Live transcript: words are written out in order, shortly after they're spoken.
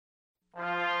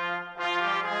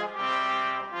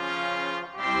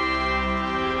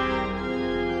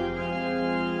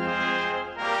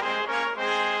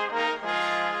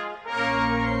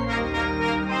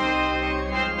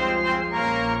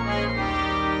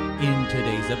In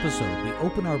today's episode, we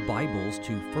open our Bibles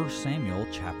to 1 Samuel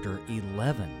chapter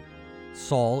 11.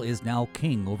 Saul is now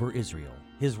king over Israel.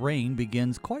 His reign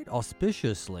begins quite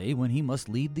auspiciously when he must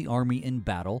lead the army in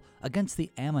battle against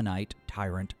the Ammonite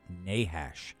tyrant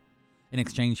Nahash. In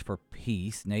exchange for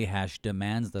peace, Nahash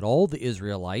demands that all the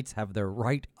Israelites have their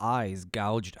right eyes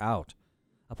gouged out.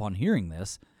 Upon hearing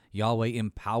this, Yahweh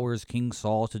empowers King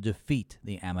Saul to defeat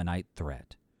the Ammonite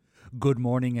threat. Good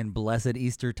morning and blessed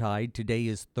Eastertide. Today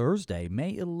is Thursday,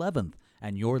 May 11th,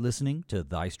 and you're listening to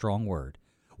Thy Strong Word,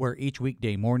 where each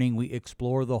weekday morning we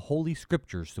explore the Holy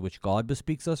Scriptures to which God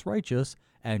bespeaks us righteous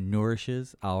and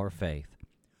nourishes our faith.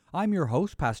 I'm your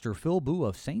host, Pastor Phil Booe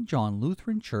of St. John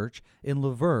Lutheran Church in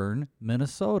Laverne,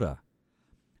 Minnesota.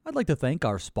 I'd like to thank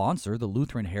our sponsor, the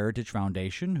Lutheran Heritage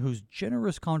Foundation, whose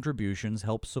generous contributions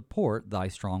help support Thy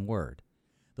Strong Word.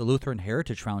 The Lutheran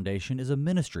Heritage Foundation is a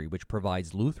ministry which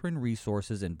provides Lutheran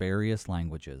resources in various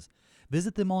languages.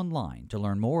 Visit them online to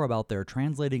learn more about their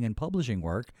translating and publishing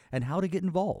work and how to get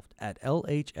involved at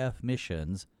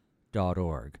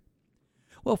lhfmissions.org.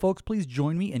 Well, folks, please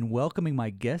join me in welcoming my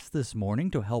guest this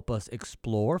morning to help us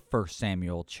explore 1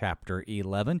 Samuel chapter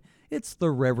 11. It's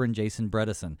the Reverend Jason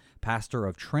Bredeson, pastor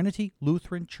of Trinity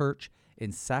Lutheran Church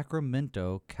in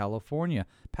Sacramento, California.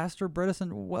 Pastor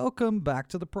Bredeson, welcome back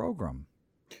to the program.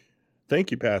 Thank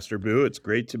you, Pastor Boo. It's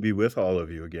great to be with all of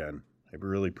you again. I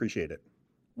really appreciate it.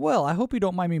 Well, I hope you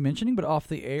don't mind me mentioning, but off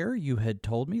the air, you had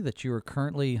told me that you are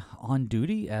currently on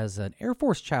duty as an Air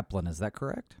Force chaplain. Is that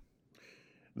correct?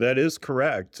 That is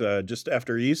correct. Just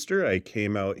after Easter, I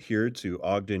came out here to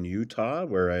Ogden, Utah,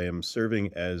 where I am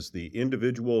serving as the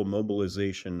individual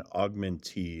mobilization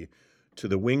augmentee to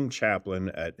the wing chaplain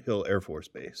at Hill Air Force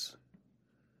Base.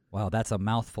 Wow, that's a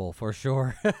mouthful for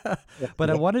sure. But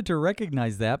I wanted to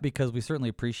recognize that because we certainly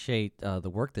appreciate the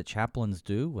work that chaplains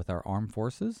do with our armed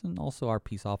forces and also our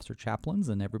peace officer chaplains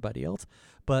and everybody else.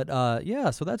 But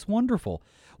so that's wonderful.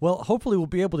 Well, hopefully we'll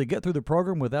be able to get through the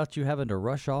program without you having to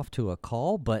rush off to a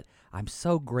call. But I'm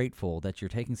so grateful that you're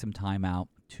taking some time out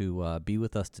to be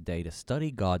with us today to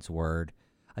study God's Word.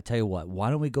 I tell you what, why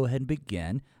don't we go ahead and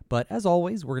begin? But as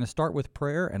always, we're going to start with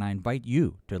prayer, and I invite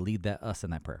you to lead us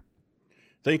in that prayer.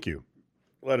 Thank you.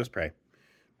 Let us pray.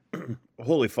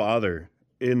 Holy Father,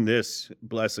 in this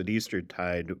blessed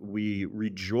Eastertide, we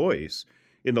rejoice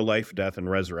in the life, death, and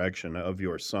resurrection of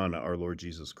your Son, our Lord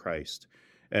Jesus Christ.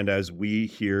 And as we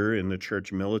here in the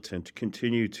church militant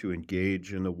continue to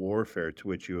engage in the warfare to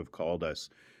which you have called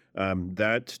us,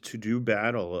 that to do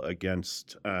battle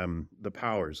against the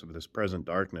powers of this present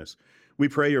darkness, we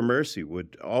pray your mercy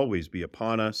would always be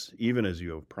upon us, even as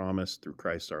you have promised through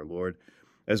Christ our Lord.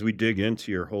 As we dig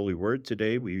into your holy word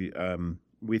today, we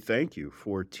thank you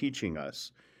for teaching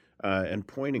us and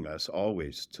pointing us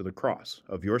always to the cross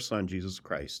of your Son, Jesus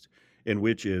Christ, in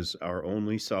which is our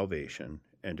only salvation,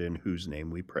 and in whose name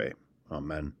we pray.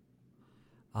 Amen.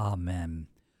 Amen.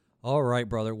 All right,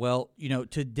 brother. Well,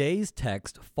 today's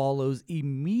text follows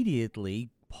immediately,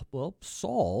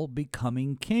 Saul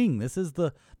becoming king. This is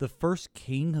the first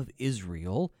king of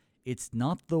Israel. It's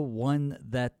not the one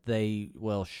that they,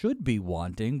 should be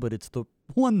wanting, but it's the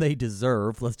one they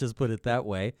deserve. Let's just put it that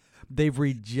way. They've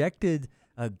rejected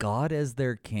God as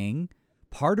their king.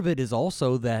 Part of it is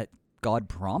also that God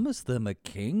promised them a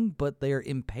king, but they are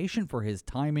impatient for his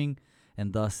timing,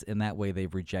 and thus, in that way,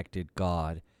 they've rejected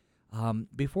God.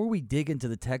 Before we dig into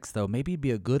the text, though, maybe it'd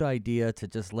be a good idea to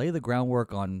just lay the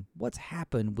groundwork on what's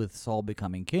happened with Saul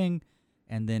becoming king,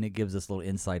 and then it gives us a little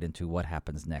insight into what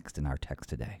happens next in our text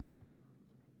today.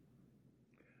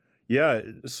 Yeah,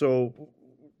 so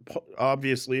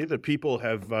obviously the people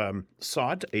have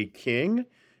sought a king,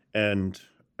 and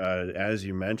as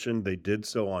you mentioned, they did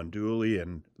so unduly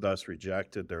and thus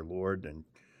rejected their Lord and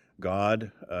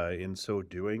God in so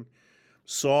doing.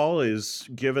 Saul is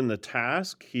given the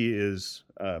task. He is,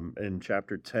 in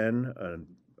chapter 10,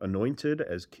 anointed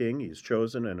as king. He's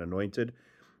chosen and anointed.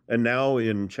 And now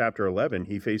in chapter 11,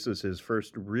 he faces his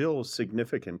first real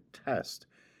significant test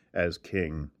as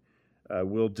king.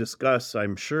 We'll discuss,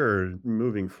 I'm sure,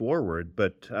 moving forward,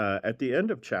 but at the end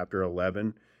of chapter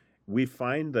 11, we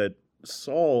find that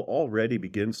Saul already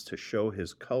begins to show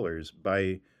his colors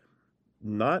by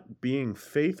not being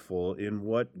faithful in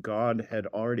what God had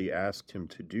already asked him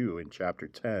to do in chapter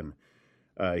 10.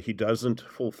 He doesn't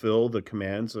fulfill the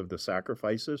commands of the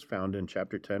sacrifices found in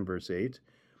chapter 10, verse 8,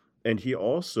 and he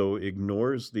also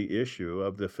ignores the issue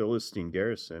of the Philistine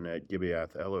garrison at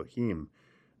Gibeath Elohim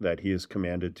that he is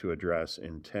commanded to address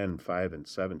in 10, 5, and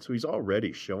 7. So he's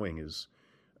already showing his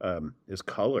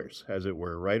colors, as it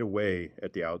were, right away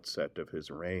at the outset of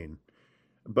his reign.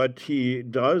 But he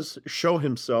does show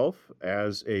himself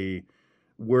as a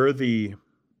worthy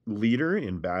leader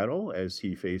in battle as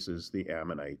he faces the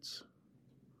Ammonites.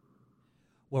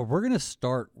 Well, we're going to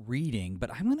start reading, but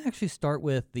I'm going to actually start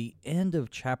with the end of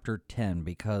chapter 10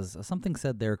 because something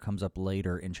said there comes up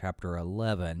later in chapter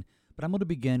 11. But I'm going to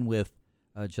begin with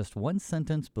just one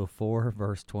sentence before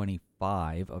verse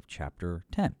 25 of chapter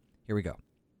 10. Here we go.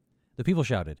 The people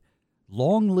shouted,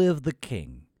 "Long live the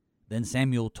king!" Then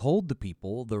Samuel told the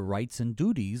people the rights and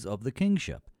duties of the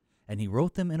kingship, and he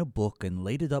wrote them in a book and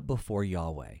laid it up before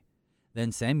Yahweh.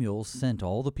 Then Samuel sent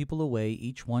all the people away,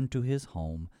 each one to his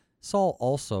home. Saul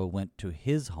also went to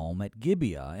his home at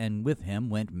Gibeah, and with him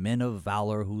went men of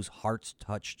valor whose hearts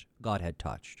God had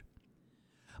touched.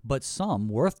 But some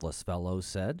worthless fellows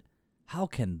said, "How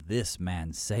can this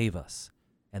man save us?"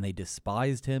 And they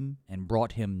despised him and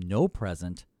brought him no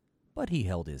present, but he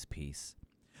held his peace.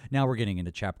 Now we're getting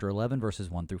into chapter 11, verses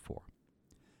 1 through 4.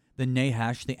 Then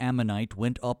Nahash the Ammonite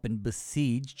went up and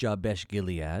besieged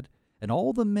Jabesh-Gilead, and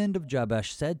all the men of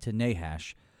Jabesh said to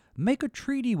Nahash, "Make a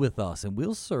treaty with us, and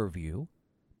we'll serve you."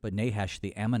 But Nahash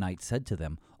the Ammonite said to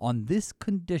them, "On this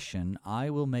condition I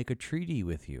will make a treaty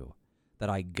with you, that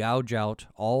I gouge out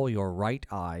all your right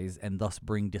eyes, and thus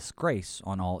bring disgrace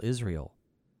on all Israel."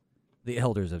 The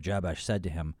elders of Jabesh said to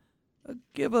him,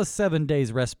 "Give us 7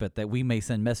 days' respite, that we may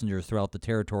send messengers throughout the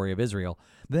territory of Israel.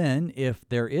 Then, if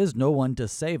there is no one to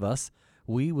save us,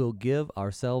 we will give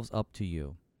ourselves up to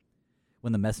you."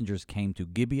 When the messengers came to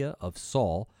Gibeah of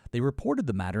Saul, they reported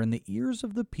the matter in the ears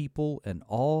of the people, and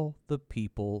all the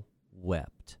people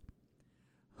wept.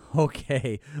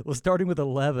 Okay, well, starting with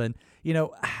 11,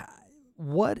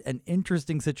 what an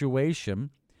interesting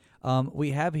situation.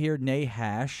 We have here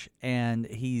Nahash, and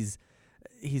he's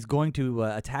going to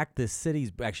attack this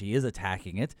city. He is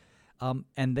attacking it.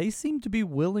 And they seem to be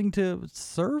willing to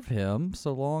serve him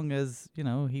so long as,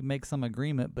 he makes some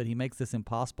agreement, but he makes this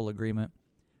impossible agreement.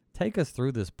 Take us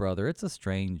through this, brother. It's a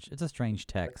strange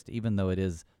text, even though it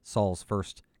is Saul's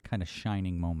first kind of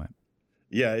shining moment.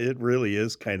 Yeah, it really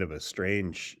is kind of a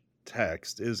strange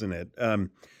text, isn't it?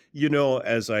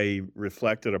 As I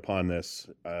reflected upon this,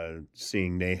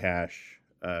 seeing Nahash,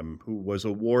 who was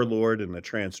a warlord in the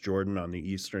Transjordan on the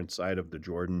eastern side of the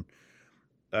Jordan,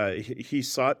 he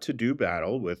sought to do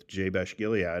battle with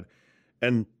Jabesh-Gilead,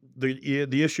 and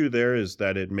the issue there is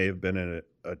that it may have been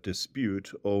a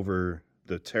dispute over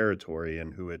the territory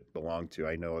and who it belonged to.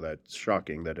 I know that's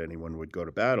shocking that anyone would go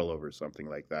to battle over something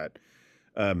like that.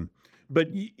 But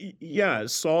yeah,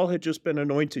 Saul had just been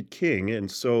anointed king,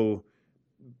 and so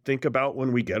think about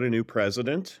when we get a new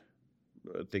president.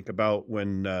 Think about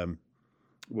when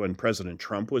President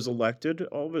Trump was elected.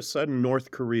 All of a sudden,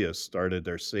 North Korea started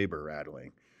their saber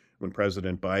rattling. When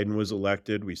President Biden was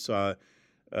elected, we saw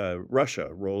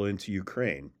Russia roll into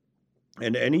Ukraine.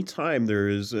 And anytime there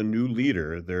is a new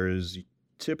leader, there is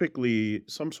typically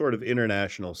some sort of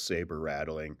international saber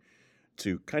rattling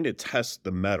to kind of test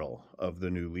the mettle of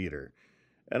the new leader.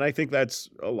 And I think that's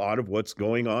a lot of what's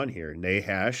going on here.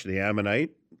 Nahash, the Ammonite,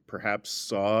 perhaps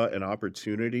saw an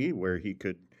opportunity where he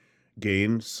could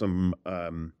gain some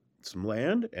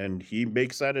land, and he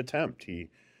makes that attempt. He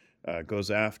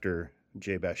goes after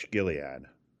Jabesh-Gilead.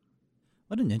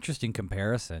 What an interesting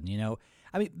comparison,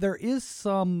 there is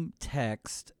some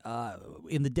text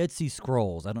in the Dead Sea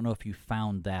Scrolls. I don't know if you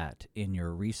found that in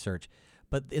your research,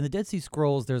 but in the Dead Sea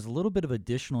Scrolls, there's a little bit of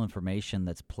additional information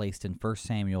that's placed in 1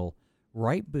 Samuel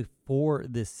right before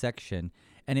this section,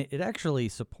 and it actually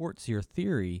supports your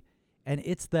theory, and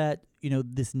it's that,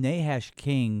 this Nahash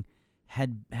king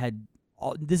had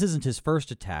this isn't his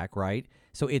first attack, right?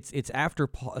 So it's after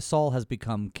Saul has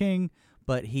become king,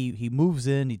 but he moves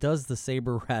in, he does the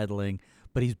saber rattling,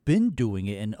 but he's been doing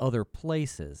it in other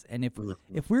places. And if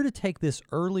we're to take this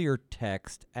earlier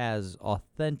text as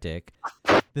authentic,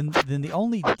 then the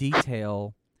only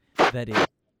detail that it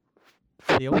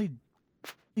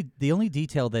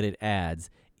adds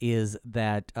is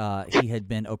that he had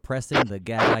been oppressing the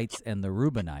Gadites and the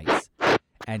Reubenites,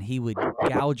 and he would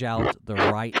gouge out the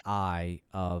right eye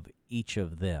of each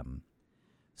of them.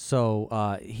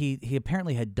 So he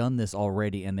apparently had done this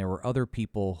already, and there were other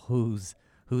people whose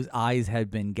eyes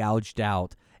had been gouged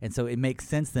out. And so it makes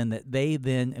sense then that they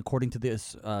then, according to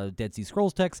this Dead Sea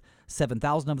Scrolls text,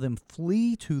 7,000 of them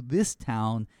flee to this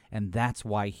town, and that's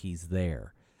why he's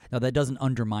there. Now, that doesn't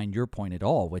undermine your point at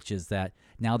all, which is that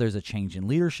now there's a change in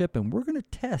leadership, and we're going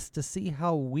to test to see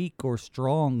how weak or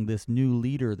strong this new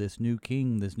leader, this new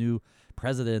king, this new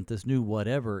president, this new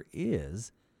whatever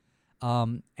is.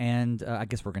 And I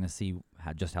guess we're going to see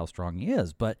just how strong he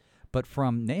is. But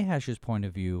from Nahash's point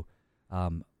of view,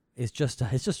 it's just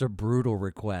a brutal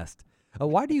request.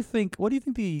 What do you think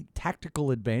the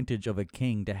tactical advantage of a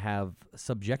king to have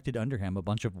subjected under him a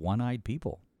bunch of one-eyed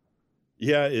people?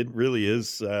 Yeah, it really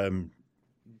is.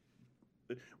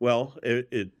 Well,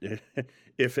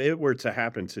 if it were to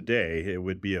happen today, it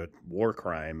would be a war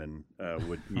crime and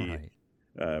would be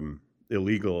Right.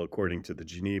 illegal according to the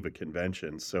Geneva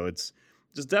Convention. So it's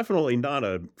just definitely not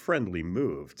a friendly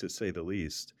move, to say the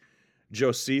least.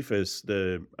 Josephus,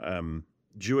 the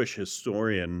Jewish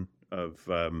historian of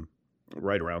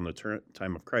right around the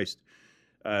time of Christ,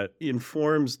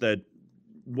 informs that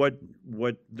what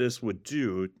this would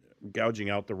do, gouging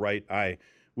out the right eye,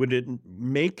 would it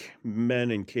make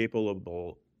men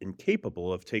incapable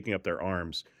of taking up their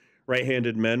arms.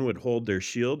 Right-handed men would hold their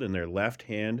shield in their left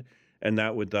hand, and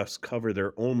that would thus cover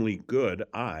their only good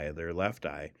eye, their left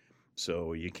eye,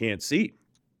 so you can't see.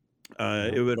 Yeah.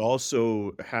 It would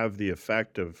also have the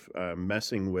effect of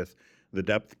messing with the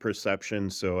depth perception.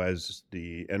 So as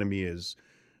the enemy is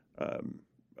um,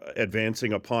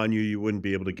 advancing upon you, you wouldn't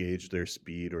be able to gauge their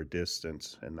speed or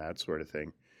distance and that sort of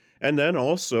thing. And then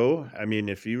also, I mean,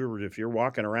 if you're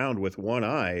walking around with one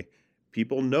eye,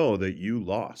 people know that you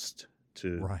lost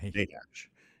to Right. Nahash,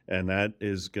 and that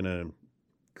is going to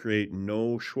create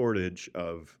no shortage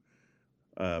of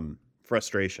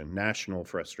frustration, national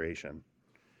frustration.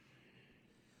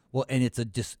 Well, and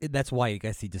that's why I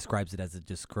guess he describes it as a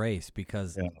disgrace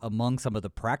because Yeah. among some of the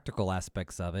practical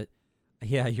aspects of it,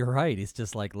 yeah, you're right. It's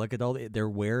just like look at they're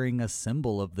wearing a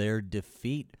symbol of their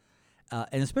defeat,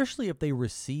 and especially if they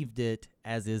received it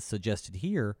as is suggested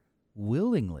here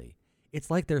willingly. It's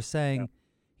like they're saying,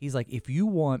 he's like, if you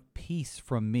want peace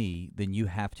from me, then you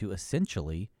have to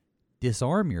essentially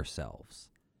disarm yourselves.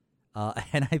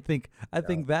 And I think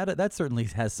that certainly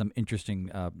has some interesting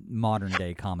modern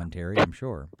day commentary. I'm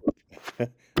sure.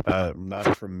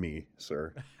 Not from me,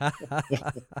 sir.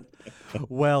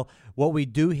 Well, what we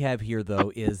do have here,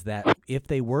 though, is that if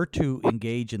they were to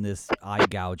engage in this eye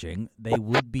gouging, they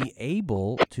would be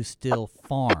able to still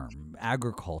farm,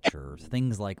 agriculture,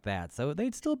 things like that. So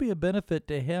they'd still be a benefit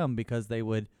to him because they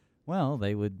would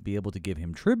be able to give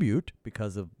him tribute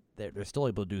because of they're still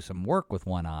able to do some work with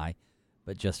one eye,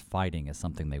 but just fighting is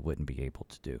something they wouldn't be able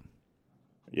to do.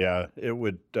 Yeah, it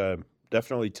would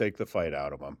definitely take the fight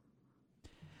out of them.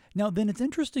 Now, then it's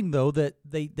interesting, though, that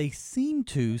they seem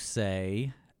to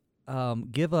say,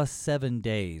 give us 7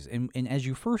 days. And as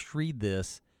you first read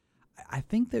this, I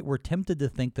think that we're tempted to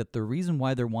think that the reason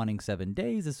why they're wanting 7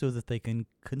 days is so that they can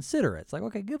consider it. It's like,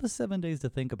 okay, give us 7 days to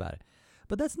think about it.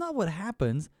 But that's not what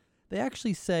happens. They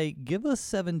actually say, give us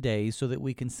 7 days so that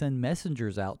we can send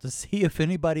messengers out to see if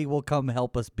anybody will come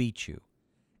help us beat you.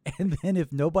 And then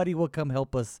if nobody will come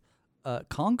help us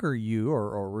conquer you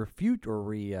or refute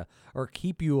or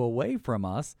keep you away from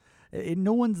us, and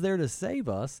no one's there to save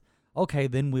us, okay,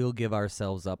 then we'll give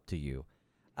ourselves up to you.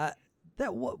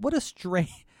 What a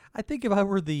strange. I think if I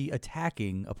were the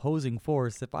opposing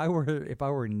force, if I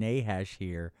were Nahash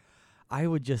here, I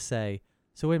would just say,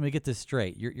 so wait a minute, get this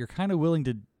straight. You're kind of willing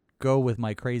to go with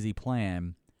my crazy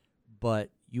plan, but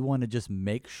you want to just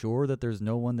make sure that there's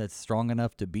no one that's strong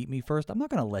enough to beat me first? I'm not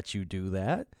going to let you do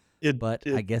that. It But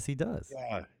I it guess he does.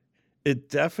 yeah, it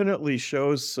definitely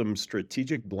shows some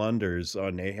strategic blunders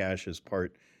on Nahash's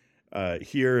part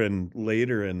here and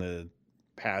later in the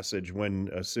passage when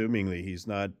assumingly he's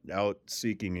not out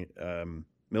seeking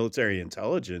military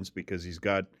intelligence because he's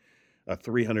got a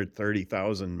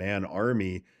 330,000 man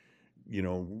army, you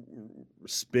know,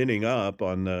 spinning up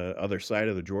on the other side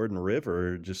of the Jordan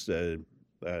River, just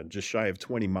shy of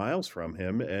 20 miles from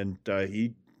him, and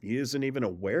he isn't even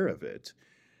aware of it.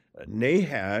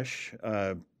 Nahash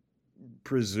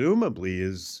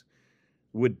presumably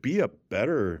would be a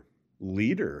better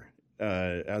leader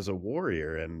as a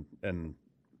warrior, and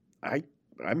I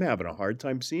I'm having a hard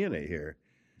time seeing it here.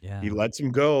 He Yeah. lets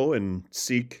him go and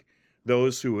seek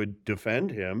those who would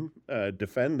defend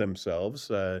themselves,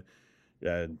 uh,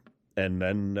 and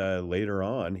then later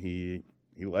on he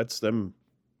lets them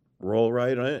roll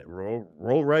right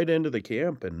into the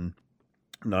camp and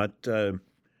not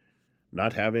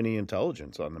not have any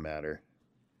intelligence on the matter.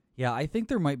 Yeah, I think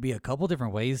there might be a couple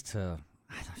different ways to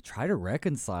try to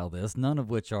reconcile this, none of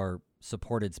which are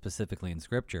supported specifically in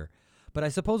Scripture. But I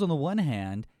suppose on the one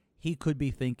hand, he could be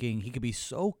thinking, he could be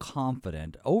so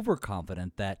confident,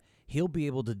 overconfident, that he'll be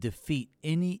able to defeat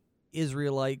any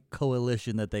Israelite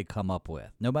coalition that they come up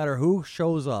with. No matter who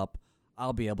shows up,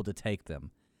 I'll be able to take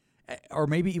them. Or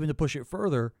maybe even to push it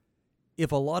further,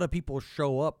 if a lot of people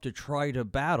show up to try to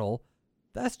battle,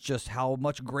 that's just how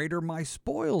much greater my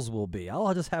spoils will be.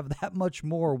 I'll just have that much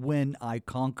more when I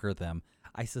conquer them.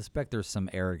 I suspect there's some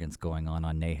arrogance going on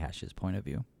Nahash's point of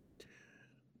view.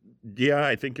 Yeah,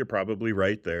 I think you're probably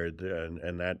right there,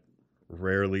 and that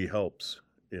rarely helps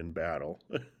in battle.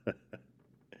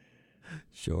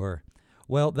 Sure.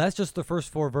 Well, that's just the first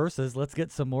 4 verses. Let's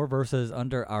get some more verses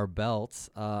under our belts.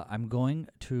 I'm going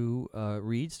to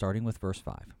read starting with verse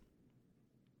 5.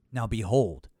 Now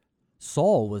behold,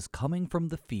 Saul was coming from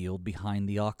the field behind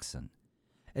the oxen.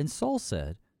 And Saul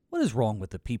said, What is wrong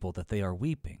with the people that they are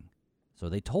weeping? So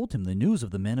they told him the news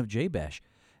of the men of Jabesh.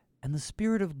 And the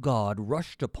Spirit of God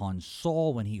rushed upon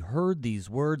Saul when he heard these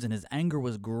words, and his anger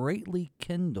was greatly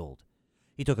kindled.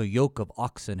 He took a yoke of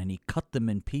oxen, and he cut them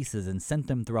in pieces, and sent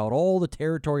them throughout all the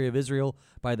territory of Israel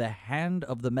by the hand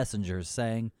of the messengers,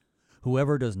 saying,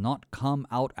 Whoever does not come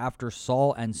out after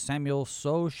Saul and Samuel,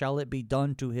 so shall it be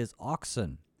done to his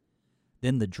oxen.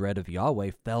 Then the dread of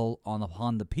Yahweh fell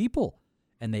upon the people,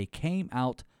 and they came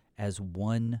out as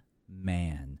one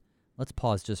man. Let's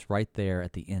pause just right there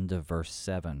at the end of verse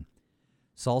 7.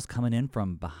 Saul's coming in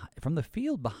from the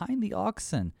field behind the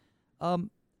oxen.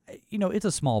 It's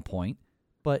a small point,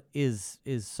 but is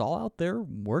Saul out there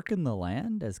working the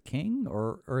land as king,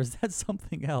 or is that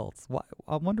something else?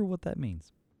 I wonder what that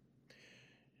means.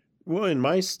 Well, in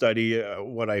my study,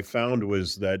 what I found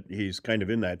was that he's kind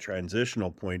of in that transitional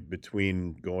point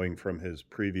between going from his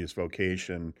previous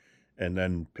vocation and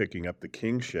then picking up the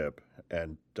kingship.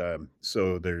 And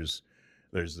so there's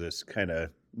this kind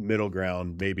of middle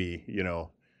ground, maybe,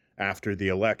 after the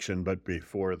election, but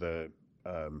before the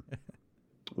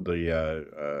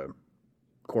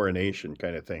coronation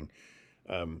kind of thing.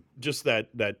 Just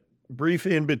that brief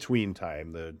in-between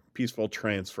time, the peaceful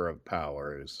transfer of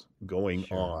power is going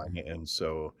Sure. on. And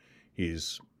so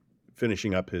he's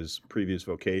finishing up his previous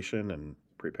vocation and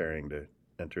preparing to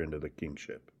enter into the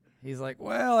kingship. He's like,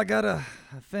 well, I got to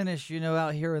finish,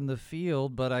 out here in the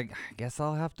field, but I guess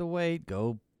I'll have to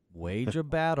go wage a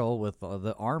battle with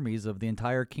the armies of the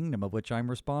entire kingdom of which I'm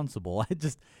responsible.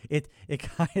 It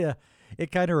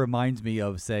kind of reminds me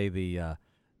of, say, the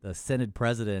Synod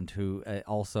president who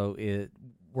also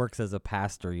works as a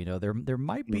pastor. There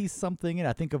might be something, and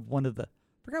I think of I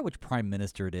forgot which prime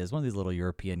minister it is, one of these little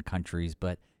European countries,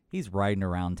 but he's riding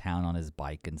around town on his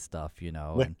bike and stuff,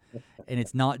 and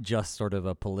it's not just sort of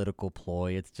a political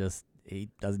ploy. It's just he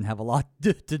doesn't have a lot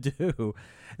to do.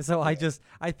 So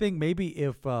I think maybe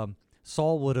if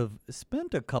Saul would have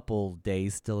spent a couple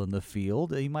days still in the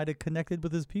field, he might have connected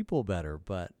with his people better.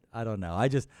 But I don't know. I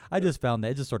just found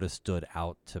that it just sort of stood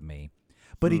out to me.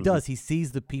 But he does. He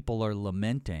sees the people are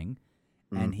lamenting,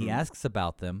 and he asks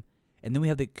about them. And then we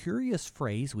have the curious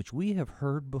phrase, which we have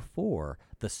heard before.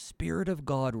 The Spirit of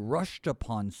God rushed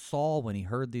upon Saul when he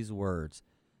heard these words.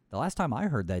 The last time I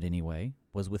heard that, anyway,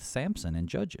 was with Samson in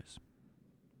Judges.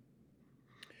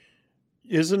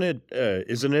 Isn't it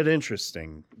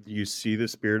interesting? You see the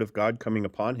Spirit of God coming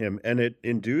upon him, and it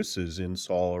induces in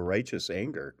Saul a righteous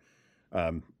anger,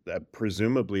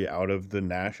 presumably out of the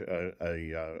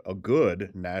a good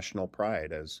national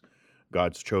pride as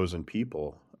God's chosen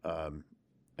people.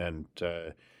 And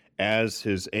as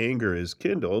his anger is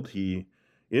kindled, he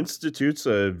institutes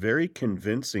a very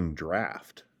convincing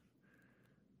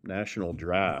national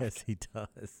draft. Yes, he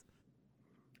does.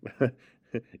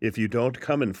 If you don't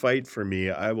come and fight for me,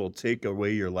 I will take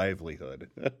away your livelihood.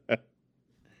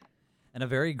 And a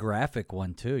very graphic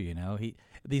one too,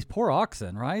 these poor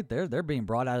oxen, right? They're being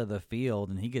brought out of the field,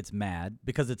 and he gets mad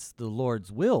because it's the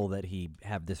Lord's will that he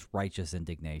have this righteous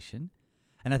indignation.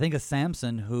 And I think of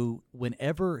Samson, who,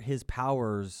 whenever his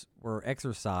powers were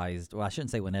exercised, well, I shouldn't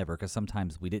say whenever, because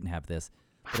sometimes we didn't have this,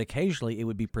 but occasionally it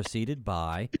would be preceded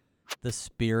by the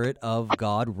Spirit of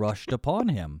God rushed upon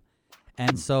him.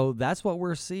 And so that's what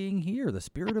we're seeing here, the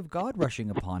Spirit of God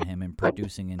rushing upon him and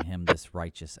producing in him this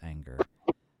righteous anger.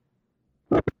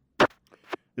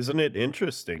 Isn't it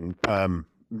interesting?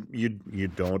 You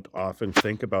don't often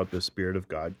think about the Spirit of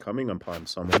God coming upon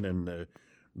someone and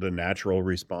the natural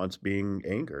response being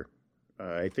anger.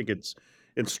 I think it's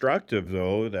instructive,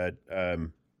 though, that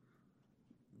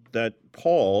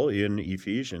Paul in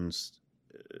Ephesians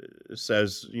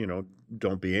says,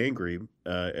 don't be angry,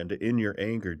 and in your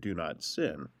anger do not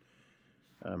sin.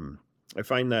 I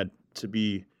find that to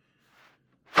be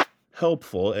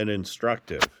helpful and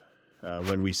instructive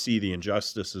when we see the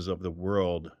injustices of the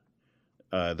world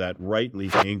that rightly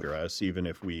anger us, even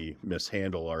if we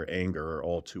mishandle our anger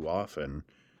all too often.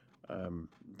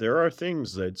 There are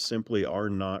things that simply are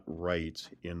not right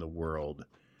in the world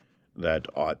that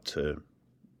ought to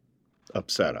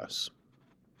upset us.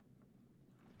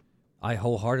 I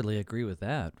wholeheartedly agree with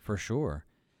that, for sure.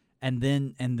 And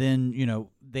then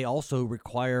they also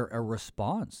require a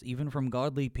response, even from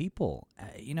godly people.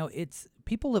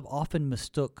 People have often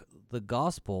mistook the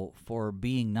gospel for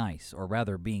being nice, or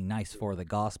rather being nice for the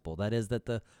gospel. That is, that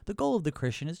the goal of the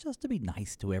Christian is just to be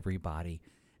nice to everybody.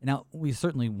 Now, we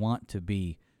certainly want to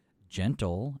be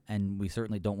gentle, and we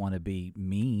certainly don't want to be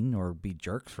mean or be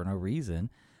jerks for no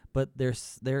reason. But there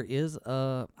is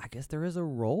a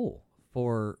role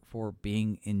for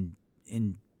being in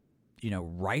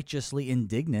righteously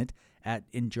indignant at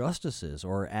injustices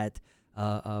or at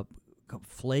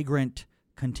flagrant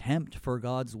contempt for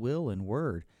God's will and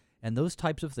word. And those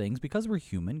types of things, because we're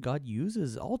human, God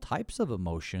uses all types of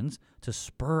emotions to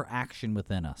spur action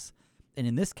within us. And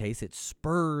in this case, it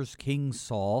spurs King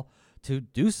Saul to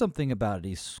do something about it.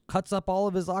 He cuts up all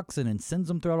of his oxen and sends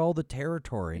them throughout all the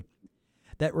territory.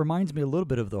 That reminds me a little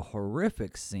bit of the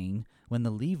horrific scene when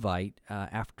the Levite,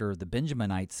 after the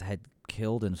Benjaminites had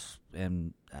killed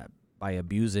and by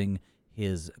abusing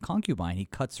his concubine, he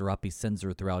cuts her up, he sends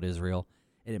her throughout Israel,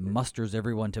 and it musters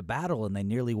everyone to battle, and they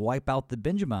nearly wipe out the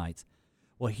Benjaminites.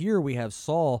 Well, here we have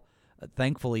Saul.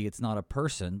 Thankfully, it's not a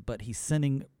person, but he's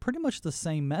sending pretty much the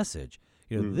same message.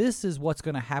 This is what's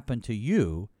going to happen to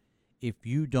you if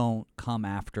you don't come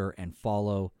after and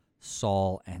follow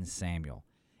Saul and Samuel.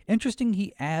 Interesting,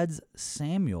 he adds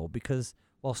Samuel because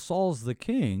while Saul's the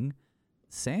king,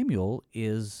 Samuel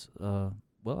is,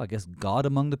 God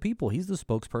among the people. He's the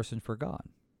spokesperson for God.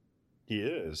 He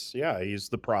is. Yeah, he's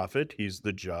the prophet. He's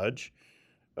the judge.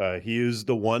 He is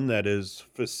the one that is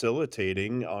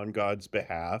facilitating on God's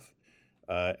behalf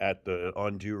at the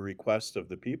undue request of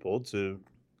the people to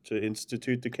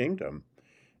institute the kingdom.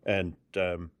 And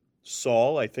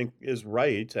Saul, I think, is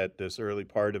right at this early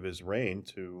part of his reign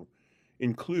to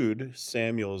include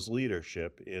Samuel's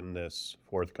leadership in this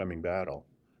forthcoming battle.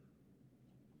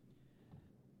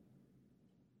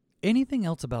 Anything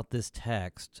else about this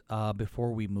text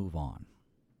before we move on?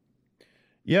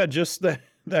 Yeah, just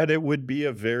that it would be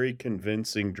a very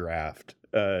convincing draft.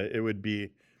 It would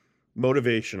be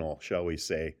motivational, shall we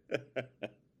say.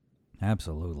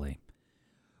 Absolutely.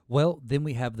 Well, then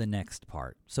we have the next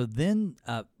part. So then,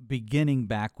 beginning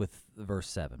back with verse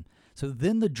 7. So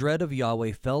then the dread of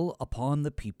Yahweh fell upon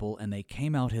the people, and they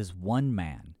came out as one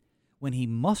man. When he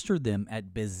mustered them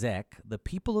at Bezek, the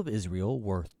people of Israel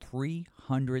were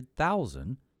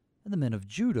 300,000, and the men of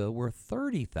Judah were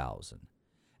 30,000.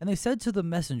 And they said to the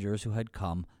messengers who had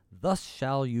come, Thus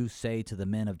shall you say to the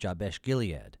men of Jabesh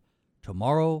Gilead,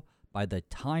 Tomorrow, by the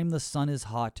time the sun is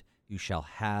hot, you shall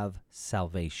have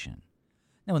salvation.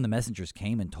 Now when the messengers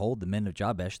came and told the men of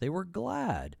Jabesh, they were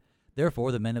glad.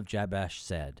 Therefore the men of Jabesh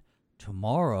said,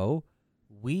 Tomorrow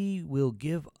we will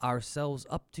give ourselves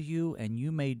up to you, and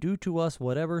you may do to us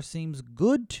whatever seems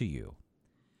good to you.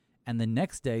 And the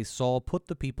next day Saul put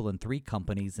the people in 3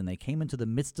 companies, and they came into the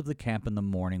midst of the camp in the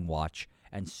morning watch,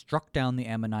 and struck down the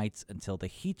Ammonites until the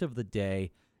heat of the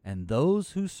day, and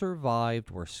those who survived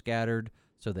were scattered,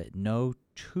 so that no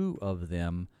 2 of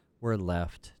them were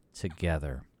left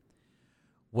together.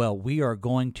 Well, we are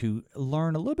going to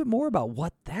learn a little bit more about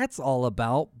what that's all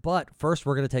about, but first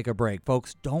we're going to take a break.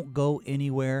 Folks, don't go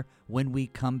anywhere. When we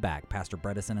come back, Pastor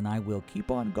Bredeson and I will keep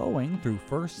on going through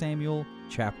 1 Samuel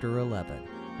chapter 11.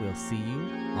 We'll see you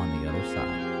on the other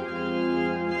side.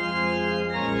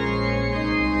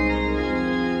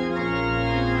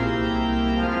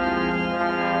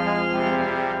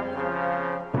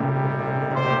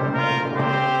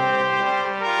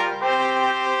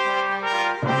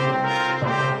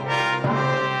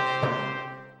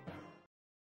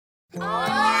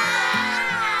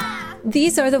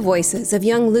 These are the voices of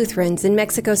young Lutherans in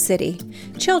Mexico City,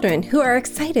 children who are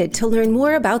excited to learn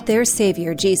more about their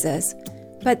Savior, Jesus.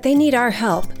 But they need our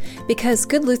help because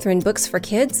good Lutheran books for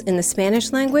kids in the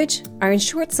Spanish language are in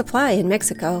short supply in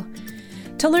Mexico.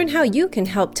 To learn how you can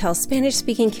help tell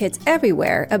Spanish-speaking kids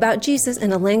everywhere about Jesus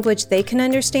in a language they can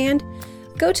understand,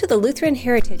 go to the Lutheran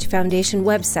Heritage Foundation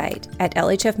website at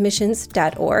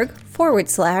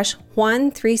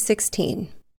lhfmissions.org/Juan 316.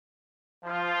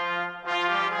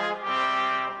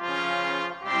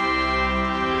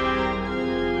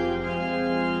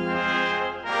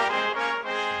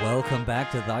 Welcome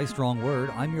back to Thy Strong Word.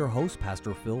 I'm your host,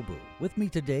 Pastor Phil Booe. With me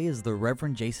today is the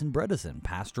Reverend Jason Bredeson,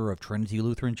 pastor of Trinity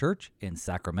Lutheran Church in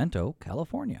Sacramento,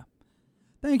 California.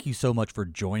 Thank you so much for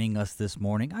joining us this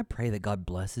morning. I pray that God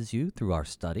blesses you through our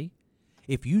study.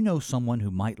 If you know someone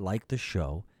who might like the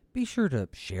show, be sure to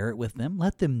share it with them.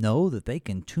 Let them know that they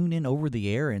can tune in over the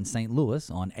air in St. Louis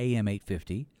on AM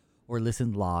 850 or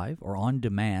listen live or on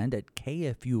demand at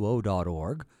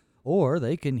kfuo.org. Or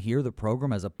they can hear the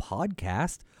program as a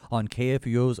podcast on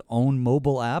KFUO's own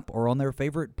mobile app or on their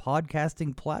favorite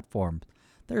podcasting platform.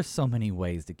 There's so many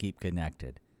ways to keep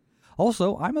connected.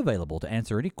 Also, I'm available to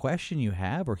answer any question you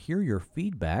have or hear your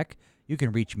feedback. You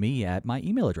can reach me at my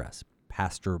email address,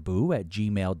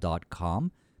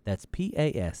 pastorboo@gmail.com. That's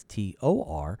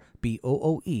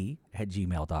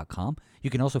PASTORBOOE@gmail.com. You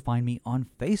can also find me on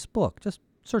Facebook. Just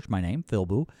search my name, Phil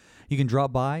Booe. You can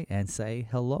drop by and say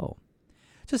hello.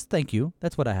 Just thank you.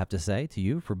 That's what I have to say to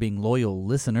you for being loyal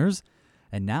listeners.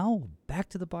 And now, back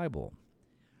to the Bible.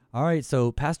 All right,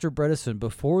 so Pastor Bredeson,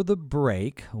 before the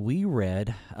break, we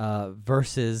read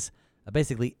verses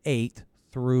basically 8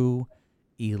 through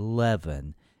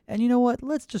 11. And you know what?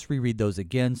 Let's just reread those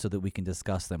again so that we can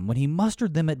discuss them. When he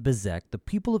mustered them at Bezek, the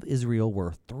people of Israel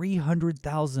were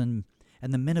 300,000,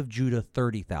 and the men of Judah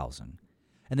 30,000.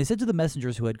 And they said to the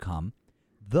messengers who had come,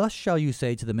 "Thus shall you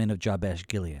say to the men of Jabesh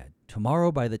Gilead,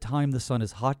 Tomorrow by the time the sun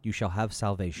is hot you shall have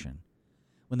salvation."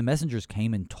 When the messengers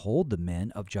came and told the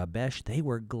men of Jabesh, they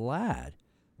were glad.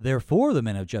 Therefore the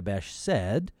men of Jabesh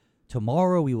said,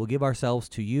 "Tomorrow we will give ourselves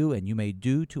to you, and you may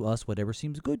do to us whatever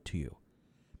seems good to you."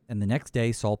 And the next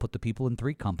day Saul put the people in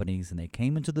 3 companies, and they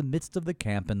came into the midst of the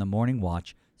camp in the morning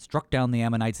watch, struck down the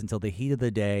Ammonites until the heat of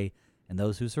the day, and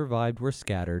those who survived were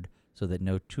scattered, so that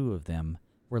no 2 of them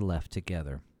were left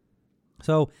together.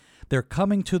 So they're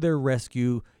coming to their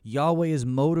rescue. Yahweh is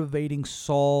motivating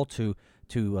Saul to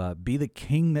be the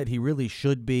king that he really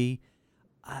should be.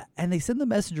 And they send the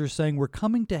messengers saying, "We're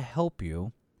coming to help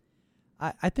you."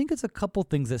 I think it's a couple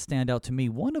things that stand out to me,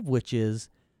 one of which is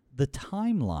the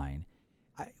timeline.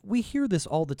 We hear this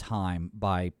all the time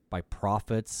by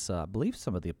prophets, I believe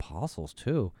some of the apostles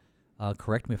too.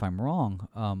 Correct me if I'm wrong,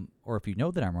 or if you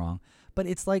know that I'm wrong. But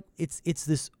it's like it's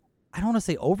this, I don't want to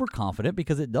say overconfident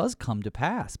because it does come to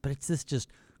pass, but it's this just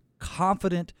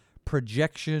confident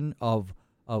projection of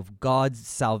God's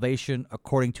salvation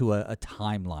according to a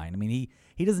timeline. I mean,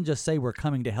 he doesn't just say we're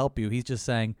coming to help you. He's just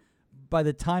saying by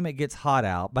the time it gets hot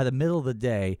out, by the middle of the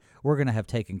day, we're going to have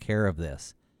taken care of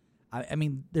this. I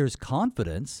mean, there's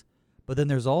confidence, but then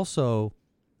there's also,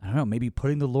 I don't know, maybe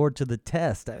putting the Lord to the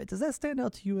test. Does that stand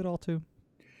out to you at all too?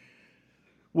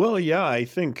 Well, yeah, I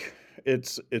think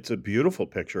it's a beautiful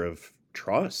picture of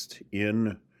trust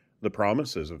in the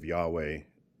promises of Yahweh.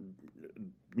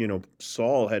 You know,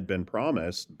 Saul had been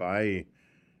promised by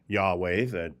Yahweh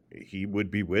that he would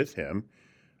be with him.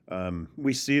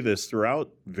 We see this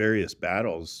throughout various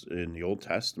battles in the Old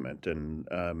Testament, and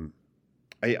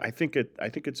I think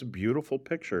it's a beautiful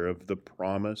picture of the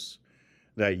promise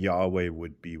that Yahweh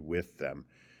would be with them.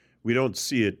 We don't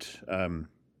see it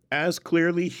as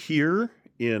clearly here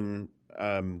in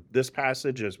this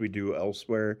passage as we do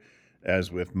elsewhere,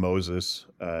 as with Moses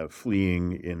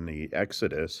fleeing in the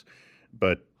Exodus,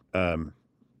 but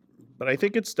I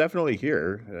think it's definitely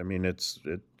here. I mean, it's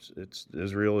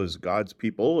Israel is God's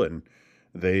people, and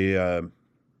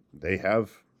they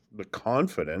have the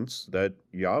confidence that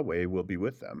Yahweh will be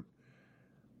with them.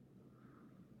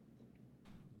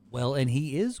 Well, and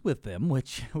he is with them,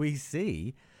 which we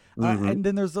see. And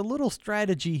then there's a little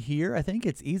strategy here. I think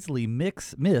it's easily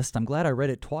missed. I'm glad I read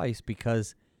it twice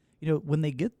because, you know, when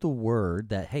they get the word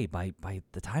that, hey, by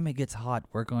the time it gets hot,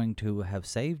 we're going to have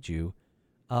saved you,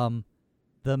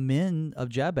 the men of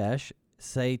Jabesh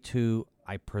say to,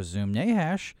 I presume,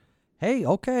 Nahash, hey,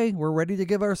 okay, we're ready to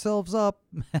give ourselves up.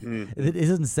 It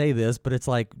doesn't say this, but it's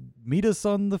like, meet us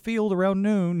on the field around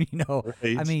noon, you know.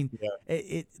 Right. I mean,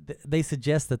 Yeah. they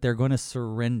suggest that they're going to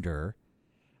surrender.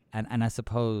 And I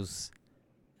suppose,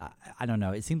 I don't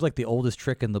know, it seems like the oldest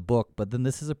trick in the book, but then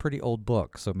this is a pretty old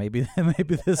book. So maybe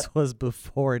this was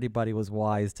before anybody was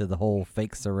wise to the whole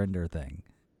fake surrender thing.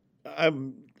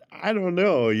 I don't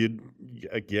know.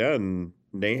 Again,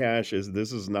 Nahash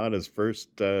this is not his first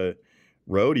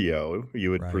rodeo,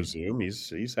 you would Right. presume.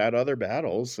 He's had other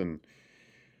battles, and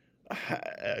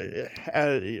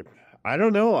I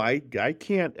don't know. I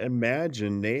can't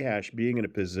imagine Nahash being in a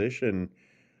position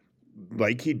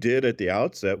like he did at the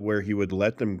outset, where he would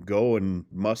let them go and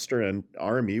muster an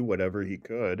army, whatever he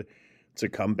could, to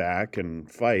come back and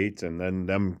fight, and then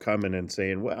them coming and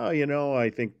saying, "Well, you know, I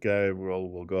think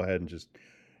we'll go ahead and just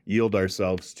yield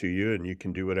ourselves to you, and you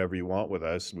can do whatever you want with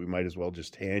us. We might as well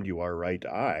just hand you our right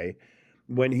eye,"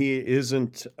 when he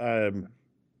isn't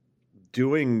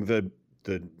doing the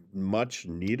much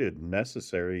needed,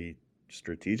 necessary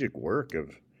strategic work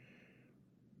of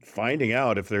finding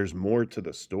out if there's more to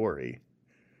the story.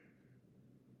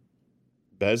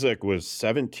 Bezek was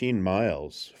 17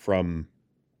 miles from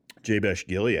Jabesh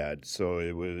Gilead, so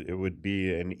it would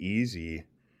be an easy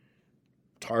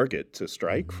target to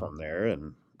strike from there,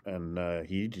 and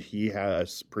he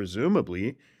has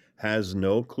presumably has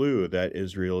no clue that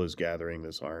Israel is gathering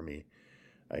this army.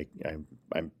 I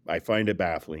find it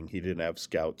baffling. He didn't have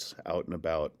scouts out and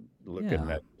about looking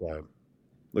at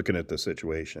the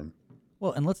situation.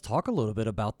 Well, and let's talk a little bit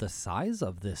about the size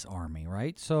of this army,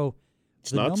 right? So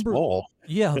It's The not number, small.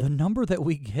 yeah, the number that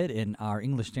we get in our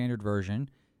English Standard Version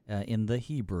in the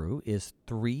Hebrew is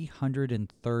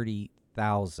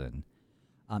 330,000.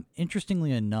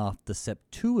 Interestingly enough, the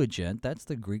Septuagint, that's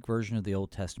the Greek version of the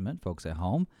Old Testament, folks at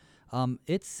home,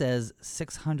 it says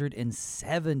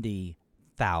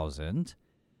 670,000.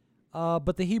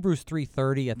 But the Hebrew's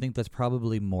 330. I think that's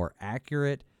probably more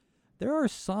accurate. There are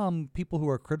some people who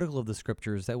are critical of the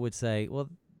scriptures that would say, well,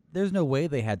 there's no way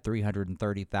they had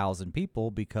 330,000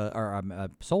 people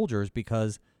soldiers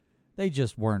because they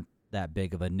just weren't that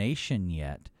big of a nation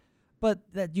yet. But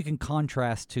that you can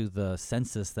contrast to the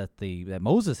census that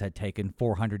Moses had taken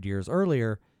 400 years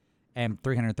earlier, and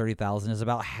 330,000 is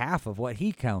about half of what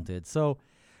he counted. So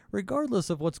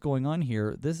regardless of what's going on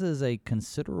here, this is a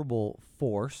considerable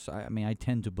force. I mean, I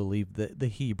tend to believe that the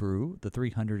Hebrew, the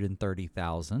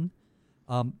 330,000,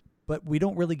 but we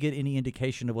don't really get any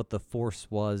indication of what the force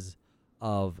was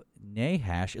of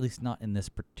Nahash, at least not in this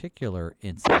particular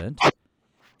incident.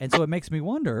 And so it makes me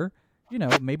wonder,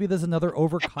 maybe there's another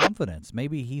overconfidence.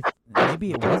 Maybe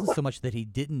it wasn't so much that he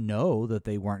didn't know that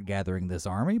they weren't gathering this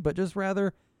army, but just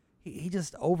rather he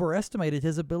just overestimated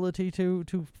his ability to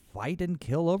fight and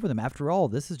kill over them. After all,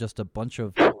 this is just a bunch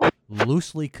of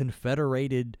loosely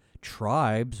confederated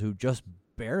tribes who just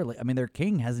barely, their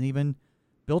king hasn't even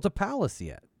built a palace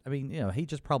yet. He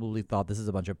just probably thought this is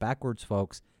a bunch of backwards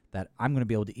folks that I'm going to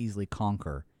be able to easily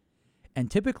conquer. And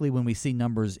typically when we see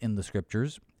numbers in the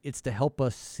scriptures, it's to help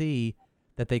us see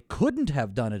that they couldn't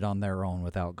have done it on their own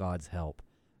without God's help.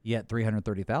 Yet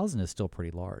 330,000 is still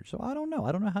pretty large. So I don't know.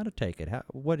 I don't know how to take it. How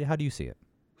do you see it?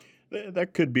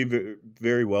 That could be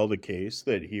very well the case,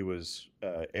 that he was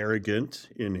arrogant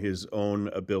in his own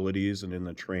abilities and in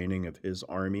the training of his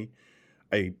army.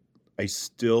 I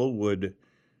still would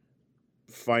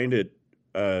find it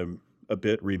a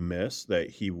bit remiss that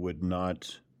he would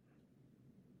not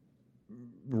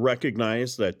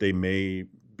recognize that they may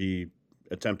be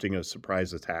attempting a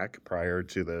surprise attack prior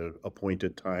to the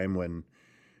appointed time when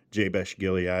Jabesh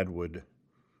Gilead would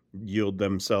yield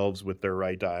themselves with their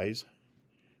right eyes.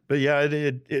 But yeah,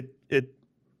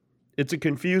 it's a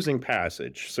confusing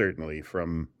passage, certainly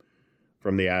from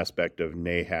the aspect of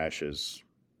Nahash's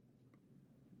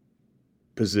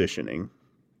positioning.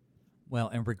 Well,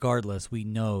 and regardless, we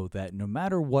know that no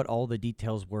matter what all the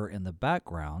details were in the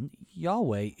background,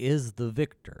 Yahweh is the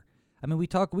victor. We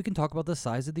can talk about the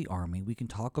size of the army. We can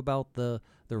talk about the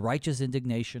righteous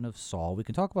indignation of Saul. We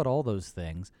can talk about all those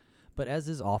things. But as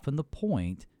is often the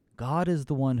point, God is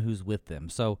the one who's with them.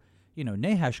 So,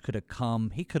 Nahash could have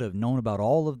come. He could have known about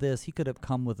all of this. He could have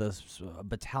come with a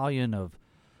battalion or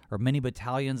many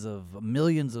battalions of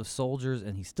millions of soldiers,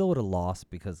 and he still would have lost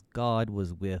because God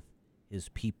was with his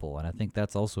people. And I think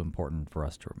that's also important for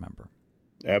us to remember.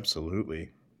 Absolutely.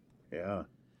 Yeah.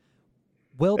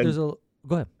 Well, go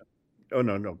ahead. Oh,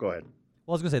 no, go ahead. Well,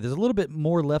 I was going to say, there's a little bit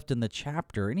more left in the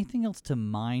chapter. Anything else to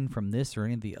mine from this or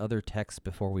any of the other texts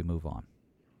before we move on?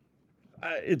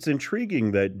 It's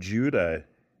intriguing that Judah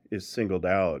is singled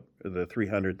out, the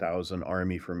 300,000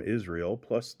 army from Israel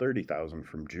plus 30,000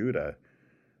 from Judah.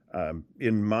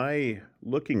 In my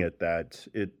looking at that,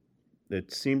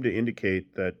 it seemed to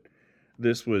indicate that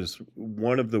this was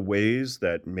one of the ways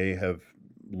that may have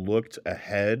looked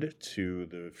ahead to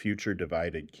the future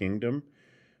divided kingdom,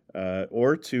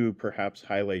 or to perhaps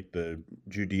highlight the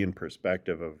Judean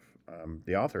perspective of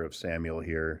the author of Samuel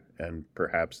here and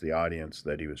perhaps the audience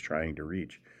that he was trying to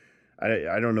reach.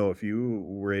 I don't know if you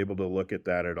were able to look at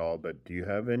that at all, but do you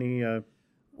have any?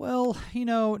 Well,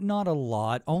 not a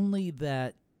lot, only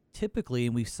that typically,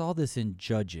 and we saw this in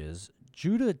Judges,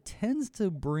 Judah tends to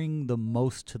bring the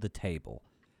most to the table.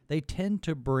 They tend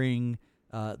to bring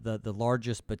the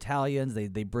largest battalions.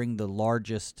 They bring the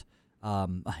largest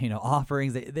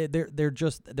offerings.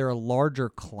 They're a larger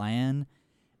clan,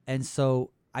 and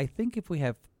so I think if we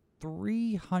have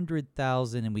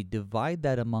 300,000 and we divide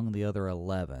that among the other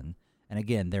 11, and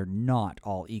again they're not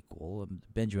all equal.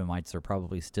 Benjaminites are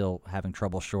probably still having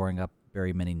trouble shoring up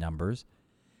very many numbers.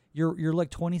 You're like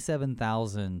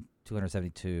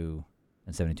 27,272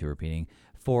 and 72 repeating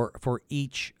for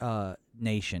each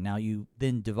nation. Now you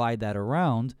then divide that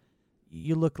around,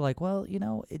 you look like, well,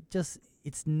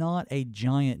 it's not a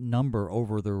giant number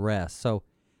over the rest. So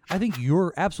I think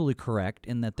you're absolutely correct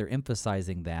in that they're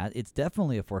emphasizing that. It's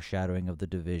definitely a foreshadowing of the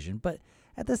division, but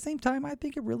at the same time, I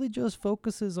think it really just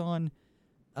focuses on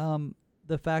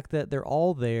the fact that they're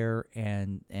all there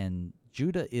and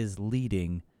Judah is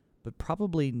leading, but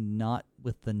probably not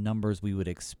with the numbers we would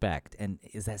expect. And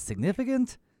is that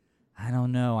significant? I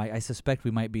don't know. I suspect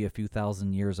we might be a few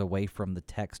thousand years away from the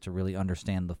text to really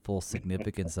understand the full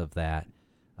significance of that.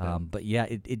 But yeah,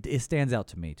 it stands out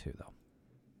to me too, though.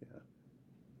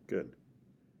 good.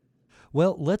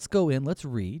 Well, let's go in. Let's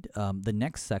read the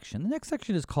next section. The next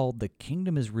section is called "The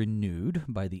Kingdom is Renewed"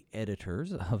 by the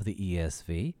editors of the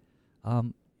ESV.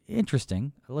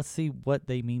 Interesting. Let's see what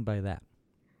they mean by that.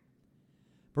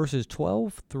 Verses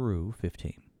 12 through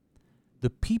 15. The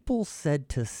people said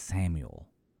to Samuel,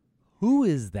 "Who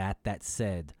is that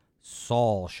said,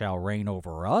 'Saul shall reign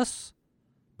over us'?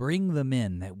 Bring them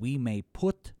in, that we may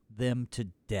put them to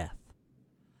death."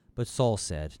 But Saul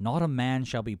said, "Not a man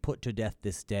shall be put to death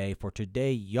this day, for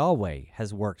today Yahweh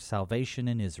has worked salvation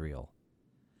in Israel."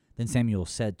 Then Samuel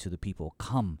said to the people,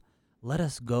 "Come, let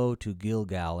us go to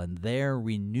Gilgal, and there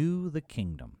renew the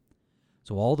kingdom."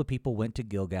 So all the people went to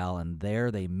Gilgal, and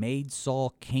there they made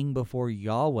Saul king before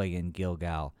Yahweh in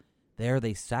Gilgal. There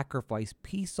they sacrificed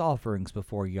peace offerings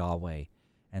before Yahweh,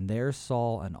 and there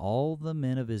Saul and all the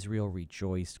men of Israel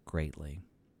rejoiced greatly.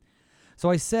 So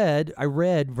I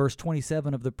read verse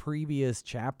 27 of the previous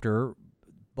chapter,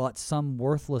 but some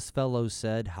worthless fellows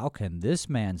said, "How can this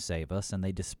man save us?" And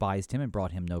they despised him and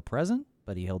brought him no present,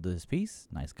 but he held to his peace.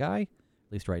 Nice guy,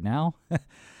 at least right now.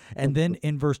 And then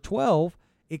in verse 12,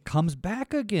 it comes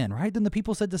back again, right? Then the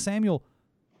people said to Samuel,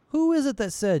 "Who is it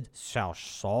that said, 'Shall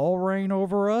Saul reign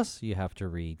over us?'" You have to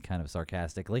read kind of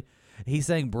sarcastically. He's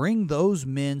saying, "Bring those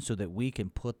men so that we can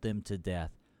put them to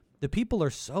death." The people are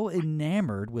so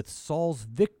enamored with Saul's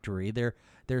victory.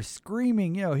 They're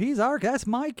screaming, that's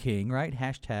my king, right?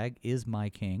 Hashtag is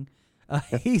my king.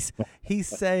 He's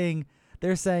saying,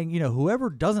 they're saying,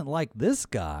 whoever doesn't like this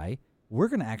guy, we're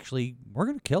going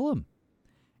to kill him.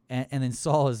 And then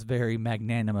Saul is very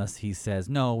magnanimous. He says,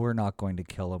 "No, we're not going to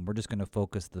kill him. We're just going to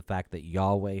focus the fact that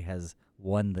Yahweh has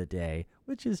won the day,"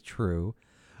 which is true.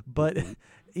 But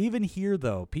even here,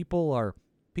 though, people are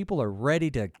ready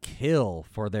to kill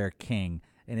for their king,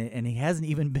 and he hasn't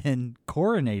even been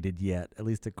coronated yet, at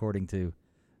least according to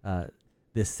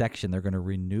this section. They're going to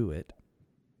renew it.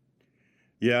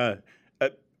 Yeah,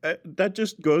 that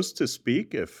just goes to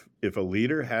speak if a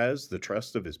leader has the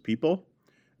trust of his people,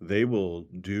 they will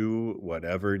do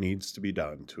whatever needs to be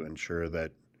done to ensure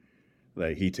that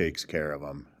he takes care of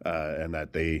them and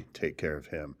that they take care of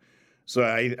him. So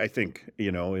I think,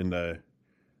 in the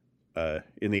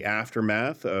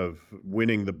aftermath of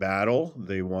winning the battle,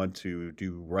 they want to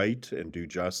do right and do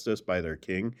justice by their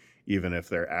king, even if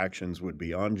their actions would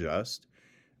be unjust.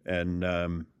 And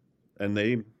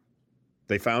they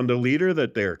found a leader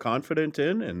that they're confident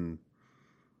in, and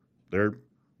they're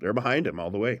behind him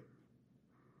all the way.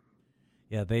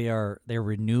 Yeah, they're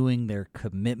renewing their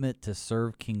commitment to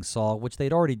serve King Saul, which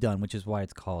they'd already done, which is why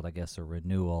it's called, I guess, a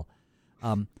renewal.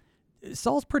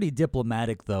 Saul's pretty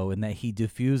diplomatic, though, in that he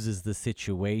diffuses the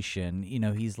situation.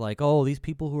 He's like, "Oh, these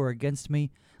people who are against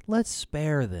me, let's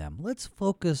spare them. Let's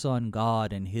focus on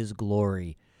God and his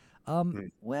glory."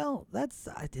 Well, is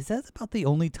that about the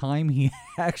only time he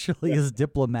actually is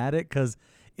diplomatic? Because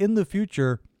in the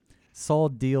future, Saul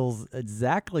deals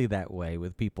exactly that way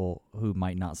with people who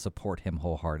might not support him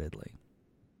wholeheartedly.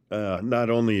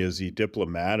 Not only is he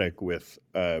diplomatic with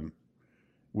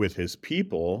his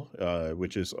people,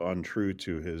 which is untrue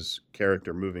to his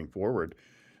character moving forward,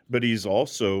 but he's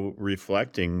also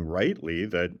reflecting rightly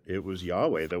that it was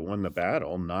Yahweh that won the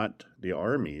battle, not the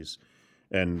armies.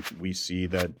 And we see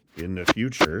that in the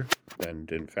future,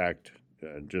 and in fact,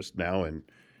 just now in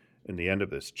the end of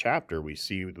this chapter, we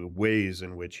see the ways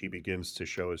in which he begins to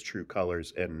show his true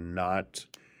colors and not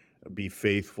be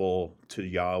faithful to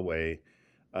Yahweh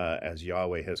as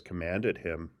Yahweh has commanded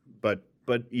him.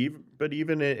 But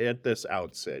even at this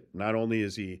outset, not only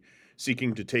is he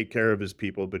seeking to take care of his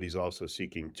people, but he's also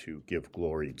seeking to give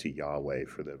glory to Yahweh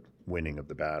for the winning of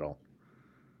the battle.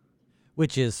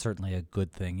 Which is certainly a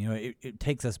good thing. It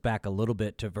takes us back a little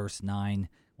bit to verse 9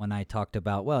 when I talked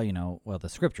about, the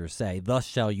scriptures say, "Thus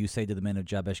shall you say to the men of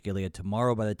Jabesh Gilead,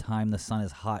 tomorrow by the time the sun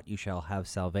is hot, you shall have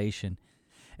salvation."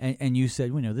 And you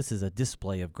said, this is a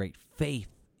display of great faith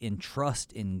in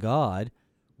trust in God,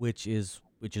 which is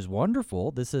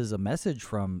wonderful. This is a message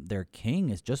from their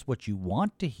king. It's just what you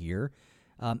want to hear.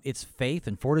 It's faith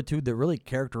and fortitude that really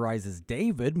characterizes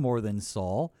David more than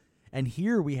Saul. And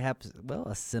here we have,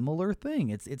 a similar thing.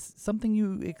 It's something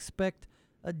you expect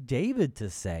David to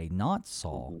say, not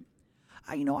Saul.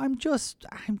 I'm just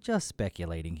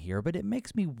speculating here, but it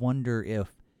makes me wonder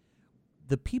if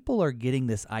the people are getting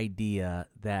this idea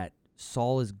that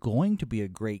Saul is going to be a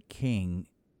great king,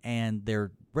 and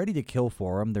they're ready to kill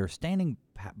for him. They're standing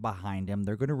behind him.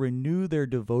 They're going to renew their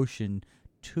devotion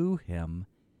to him.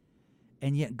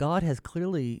 And yet God has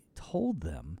clearly told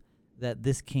them that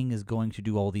this king is going to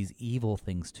do all these evil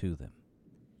things to them.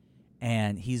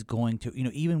 And he's going to,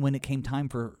 even when it came time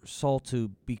for Saul to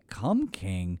become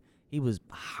king,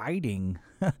 hiding.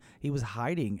 He was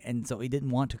hiding, and so he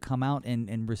didn't want to come out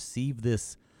and receive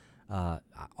this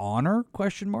honor,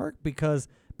 question mark, because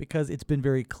it's been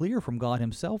very clear from God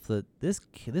himself that this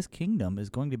kingdom is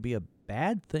going to be a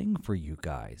bad thing for you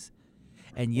guys.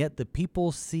 And yet the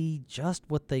people see just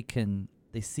what they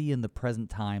see in the present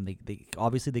time. They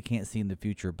obviously they can't see in the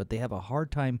future, but they have a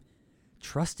hard time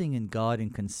trusting in God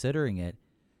and considering it.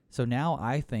 So now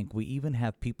I think we even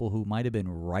have people who might have been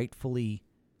rightfully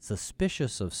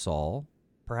suspicious of Saul,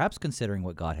 perhaps considering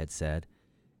what God had said,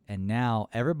 and now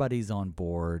everybody's on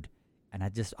board. And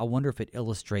I wonder if it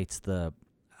illustrates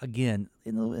again,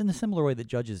 in a similar way that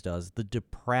Judges does, the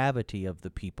depravity of the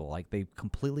people. Like they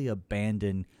completely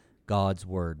abandon God's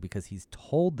word because he's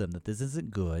told them that this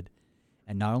isn't good.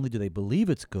 And not only do they believe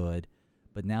it's good,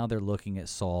 but now they're looking at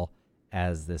Saul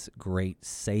as this great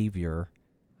savior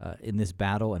in this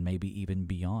battle and maybe even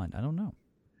beyond. I don't know.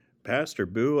 Pastor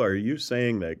Boo, are you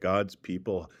saying that God's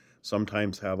people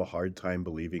sometimes have a hard time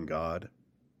believing God?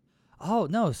 Oh,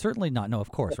 no, certainly not. No,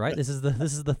 of course, right? This is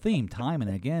the theme, time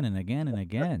and again and again and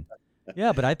again.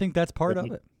 Yeah, but I think that's part of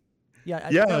it.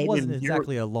 Yeah, that wasn't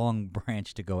exactly a long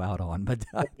branch to go out on, but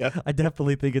I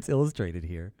definitely think it's illustrated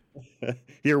here.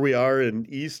 Here we are in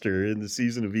Easter, in the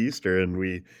season of Easter, and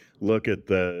we look at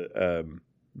the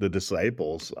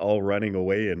disciples all running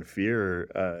away in fear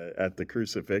at the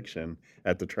crucifixion,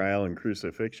 at the trial and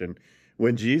crucifixion,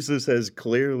 when Jesus has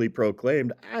clearly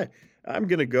proclaimed, I'm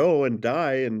going to go and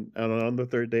die, and on the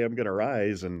third day I'm going to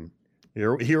rise, and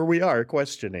here we are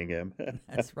questioning him.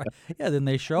 That's right. Yeah, then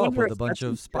they show up with a bunch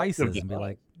of spices and be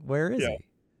like, where is he?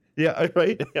 Yeah,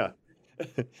 right? Yeah.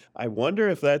 I wonder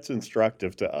if that's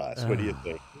instructive to us. What do you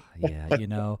think?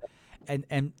 Yeah,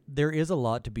 and there is a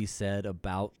lot to be said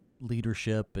about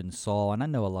leadership and Saul, and I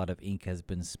know a lot of ink has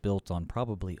been spilt on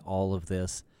probably all of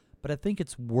this, but I think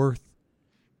it's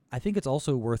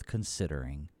also worth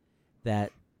considering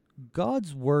that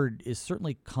God's word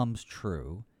certainly comes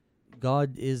true.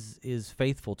 God is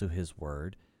faithful to his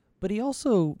word, but he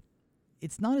also,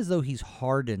 it's not as though he's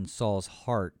hardened Saul's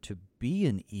heart to be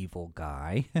an evil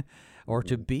guy or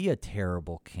to be a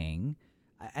terrible king.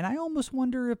 And I almost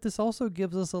wonder if this also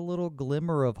gives us a little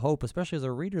glimmer of hope, especially as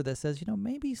a reader, that says,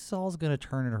 maybe Saul's going to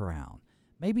turn it around.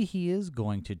 Maybe he is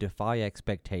going to defy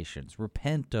expectations,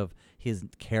 repent of his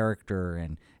character,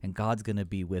 and God's going to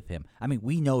be with him. I mean,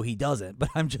 we know he doesn't, but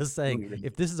I'm just saying,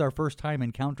 if this is our first time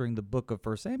encountering the book of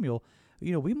 1 Samuel,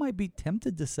 we might be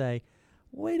tempted to say,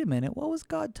 wait a minute, what was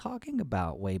God talking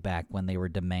about way back when they were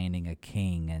demanding a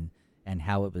king and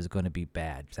how it was going to be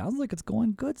bad? Sounds like it's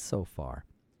going good so far.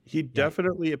 He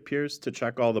definitely appears to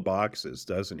check all the boxes,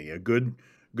 doesn't he? A good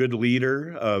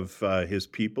leader of his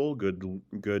people,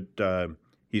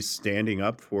 he's standing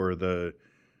up for the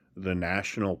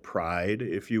national pride,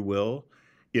 if you will,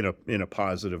 in a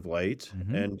positive light,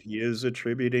 and he is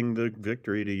attributing the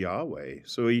victory to Yahweh.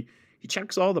 So he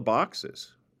checks all the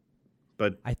boxes,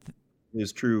 but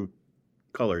his true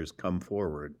colors come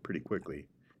forward pretty quickly.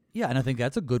 Yeah, and I think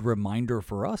that's a good reminder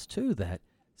for us too that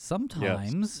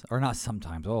sometimes, or not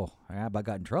sometimes, I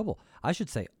got in trouble. I should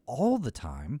say all the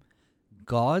time,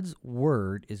 God's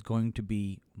word is going to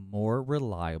be more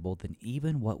reliable than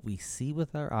even what we see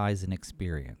with our eyes and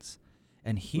experience.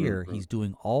 And here, he's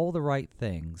doing all the right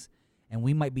things, and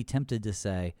we might be tempted to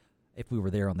say, if we were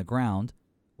there on the ground,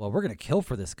 well, we're going to kill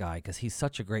for this guy because he's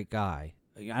such a great guy.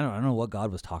 I don't know what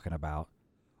God was talking about.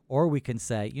 Or we can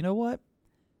say, you know what?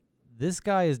 This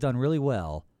guy has done really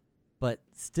well, but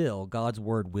still, God's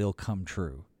word will come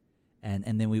true. And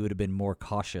then we would have been more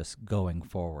cautious going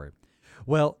forward.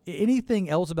 Well, anything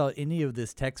else about any of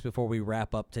this text before we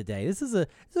wrap up today? This is a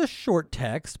short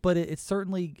text, but it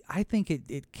certainly, I think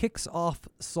it kicks off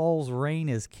Saul's reign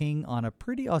as king on a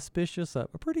pretty auspicious, a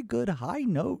pretty good high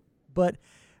note. But,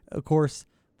 of course,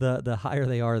 the higher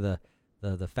they are, the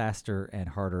faster and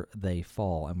harder they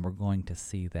fall, and we're going to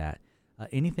see that.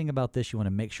 Anything about this you want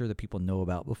to make sure that people know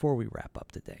about before we wrap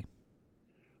up today?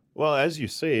 Well, as you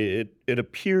say, it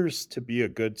appears to be a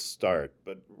good start,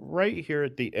 but right here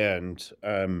at the end,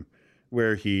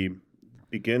 where he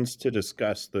begins to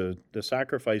discuss the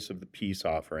sacrifice of the peace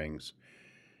offerings,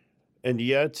 and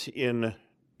yet in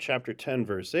chapter 10,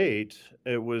 verse 8,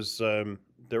 it was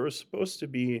there was supposed to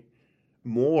be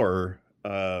more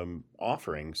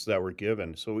offerings that were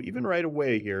given. So even right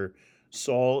away here,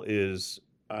 Saul is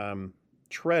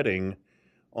treading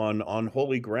on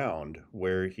holy ground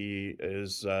where he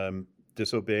is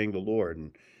disobeying the Lord.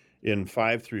 And in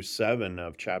 5 through 7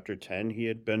 of chapter 10, he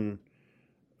had been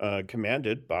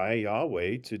commanded by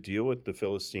Yahweh to deal with the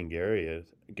Philistine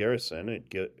garrison at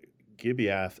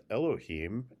Gibeath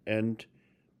Elohim, and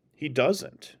he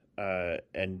doesn't.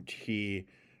 And he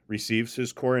receives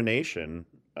his coronation,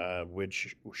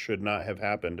 which should not have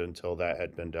happened until that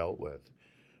had been dealt with.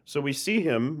 So we see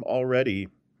him already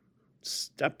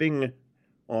stepping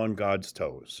on God's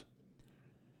toes.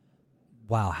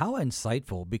 Wow, how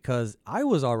insightful, because I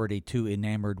was already too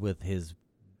enamored with his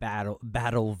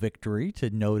battle victory to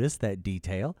notice that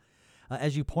detail.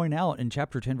 As you point out in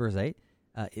chapter 10, verse 8,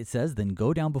 it says, "Then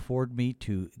go down before me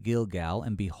to Gilgal,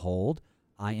 and behold,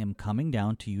 I am coming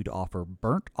down to you to offer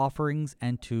burnt offerings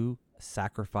and to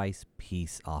sacrifice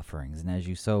peace offerings." And as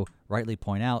you so rightly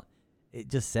point out, it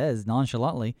just says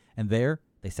nonchalantly, and there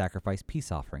they sacrifice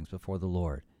peace offerings before the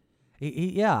Lord.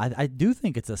 I do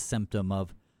think it's a symptom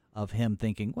of him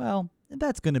thinking, well,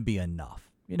 that's going to be enough.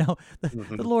 The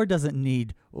Lord doesn't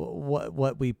need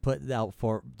what we put out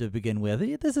for to begin with.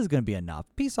 This is going to be enough.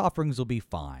 Peace offerings will be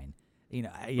fine.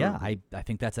 I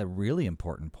think that's a really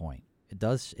important point. It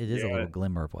is a little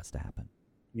glimmer of what's to happen.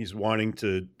 He's wanting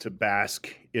to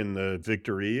bask in the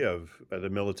victory of the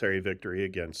military victory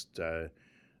against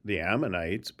the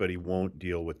Ammonites, but he won't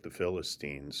deal with the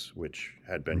Philistines, which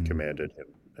had been commanded him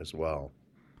as well.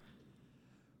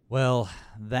 Well,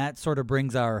 that sort of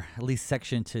brings our at least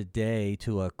section today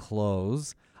to a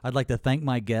close. I'd like to thank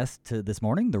my guest this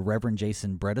morning, the Reverend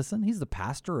Jason Bredeson. He's the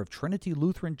pastor of Trinity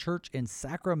Lutheran Church in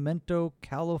Sacramento,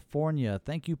 California.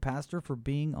 Thank you, Pastor, for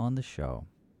being on the show.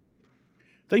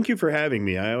 Thank you for having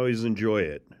me. I always enjoy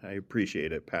it. I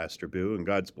appreciate it, Pastor Booe, and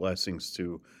God's blessings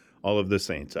to all of the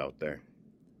saints out there.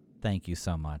 Thank you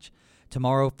so much.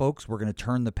 Tomorrow, folks, we're going to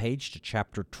turn the page to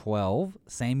chapter 12.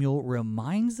 Samuel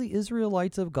reminds the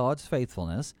Israelites of God's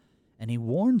faithfulness, and he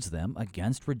warns them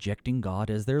against rejecting God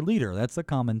as their leader. That's a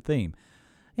common theme.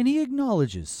 And he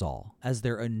acknowledges Saul as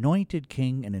their anointed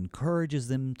king and encourages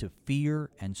them to fear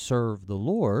and serve the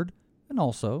Lord, and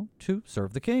also to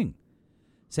serve the king.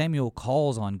 Samuel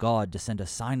calls on God to send a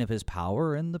sign of his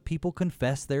power, and the people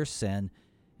confess their sin,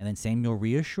 and then Samuel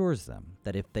reassures them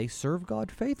that if they serve God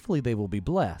faithfully, they will be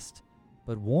blessed,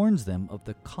 but warns them of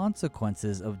the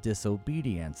consequences of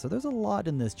disobedience. So there's a lot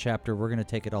in this chapter. We're going to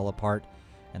take it all apart,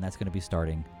 and that's going to be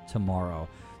starting tomorrow.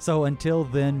 So until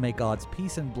then, may God's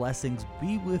peace and blessings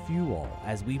be with you all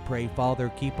as we pray, Father,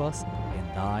 keep us in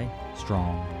thy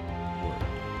strong